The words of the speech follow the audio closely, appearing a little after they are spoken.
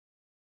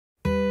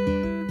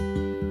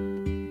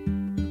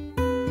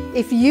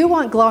If you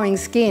want glowing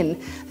skin,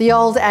 the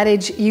old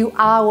adage, "you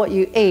are what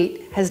you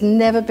eat," has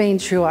never been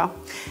truer.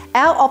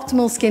 Our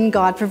Optimal Skin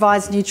Guide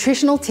provides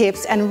nutritional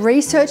tips and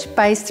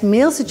research-based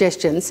meal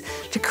suggestions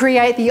to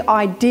create the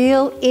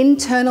ideal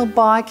internal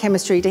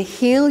biochemistry to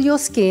heal your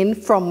skin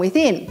from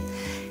within.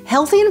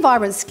 Healthy and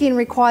vibrant skin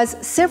requires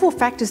several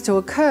factors to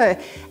occur,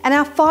 and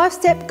our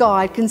 5-step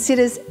guide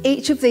considers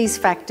each of these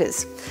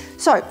factors.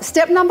 So,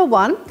 step number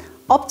 1,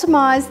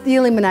 optimise the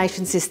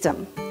elimination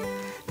system.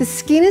 The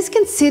skin is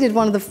considered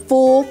one of the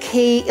 4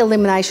 key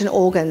elimination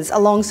organs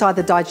alongside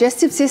the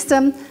digestive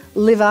system,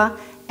 liver,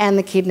 and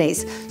the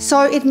kidneys.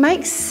 So it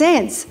makes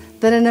sense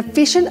that an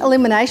efficient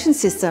elimination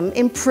system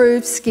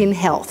improves skin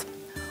health.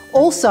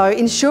 Also,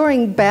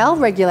 ensuring bowel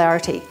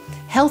regularity,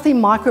 healthy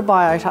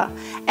microbiota,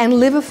 and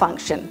liver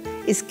function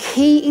is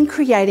key in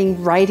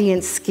creating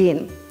radiant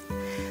skin.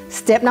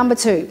 Step number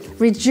 2,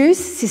 reduce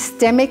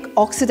systemic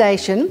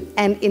oxidation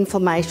and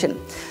inflammation.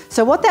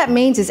 So what that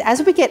means is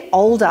as we get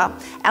older,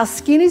 our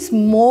skin is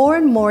more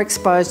and more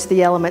exposed to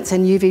the elements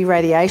and UV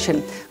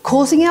radiation,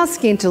 causing our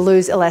skin to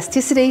lose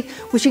elasticity,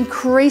 which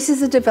increases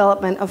the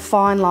development of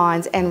fine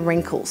lines and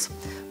wrinkles.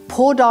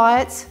 Poor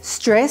diets,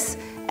 stress,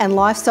 and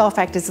lifestyle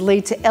factors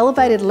lead to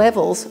elevated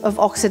levels of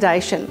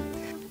oxidation.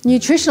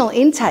 Nutritional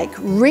intake,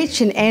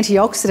 rich in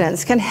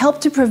antioxidants, can help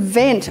to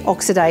prevent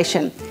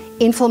oxidation,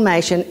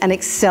 inflammation, and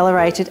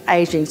accelerated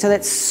aging. So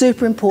that's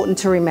super important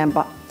to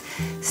remember.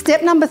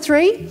 Step number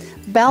 3,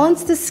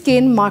 balance the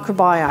skin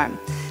microbiome.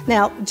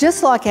 Now,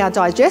 just like our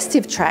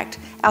digestive tract,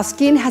 our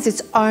skin has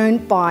its own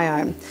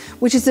biome,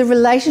 which is the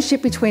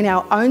relationship between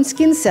our own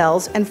skin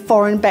cells and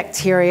foreign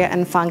bacteria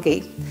and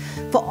fungi.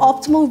 For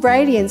optimal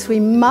radiance, we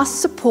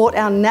must support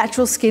our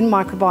natural skin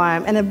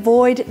microbiome and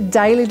avoid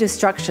daily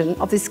destruction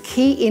of this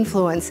key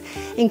influence,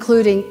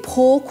 including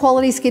poor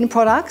quality skin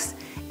products,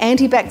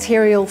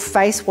 antibacterial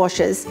face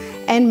washes,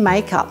 and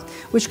makeup,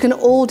 which can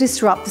all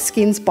disrupt the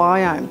skin's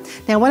biome.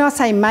 Now, when I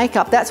say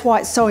makeup, that's why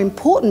it's so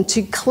important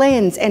to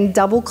cleanse and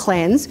double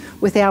cleanse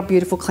with our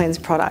Beautiful Cleanse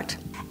product.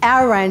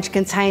 Our range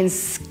contains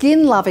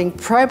skin-loving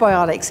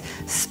probiotics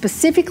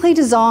specifically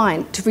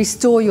designed to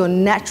restore your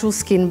natural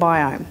skin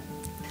biome.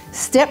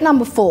 Step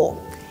number 4,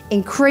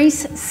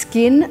 increase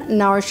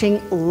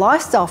skin-nourishing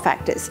lifestyle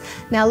factors.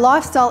 Now,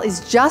 lifestyle is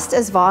just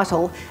as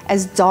vital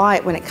as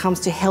diet when it comes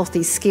to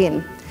healthy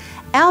skin.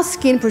 Our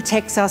skin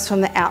protects us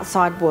from the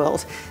outside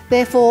world.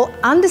 Therefore,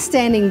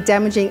 understanding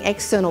damaging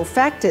external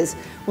factors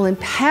will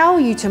empower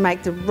you to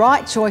make the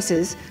right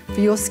choices for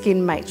your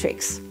skin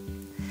matrix.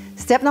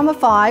 Step number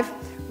 5,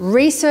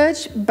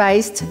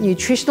 research-based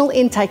nutritional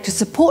intake to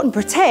support and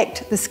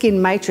protect the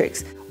skin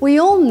matrix. We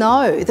all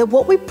know that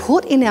what we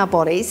put in our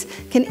bodies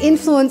can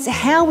influence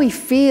how we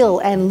feel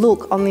and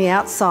look on the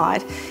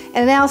outside,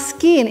 and our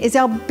skin is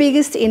our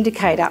biggest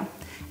indicator.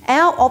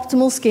 Our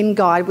Optimal Skin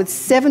Guide with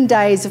 7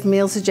 days of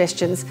meal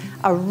suggestions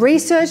are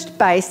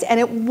research-based, and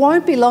it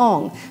won't be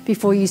long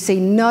before you see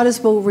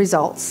noticeable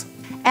results.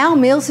 Our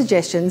meal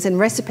suggestions and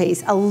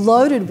recipes are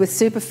loaded with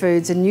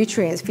superfoods and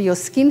nutrients for your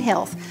skin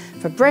health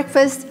for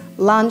breakfast,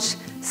 lunch,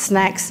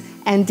 snacks,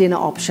 and dinner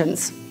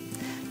options.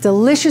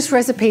 Delicious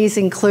recipes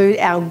include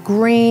our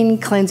green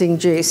cleansing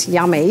juice,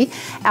 yummy,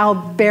 our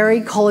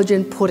berry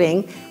collagen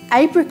pudding,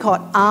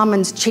 apricot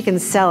almond chicken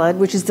salad,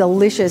 which is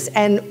delicious,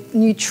 and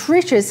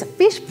nutritious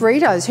fish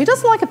burritos. Who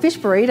doesn't like a fish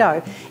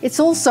burrito? It's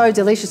all so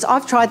delicious.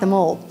 I've tried them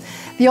all.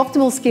 The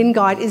Optimal Skin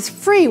Guide is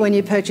free when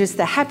you purchase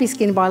the Happy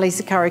Skin by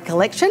Lisa Curry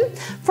collection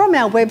from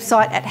our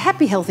website at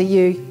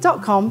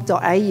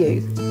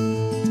happyhealthyu.com.au.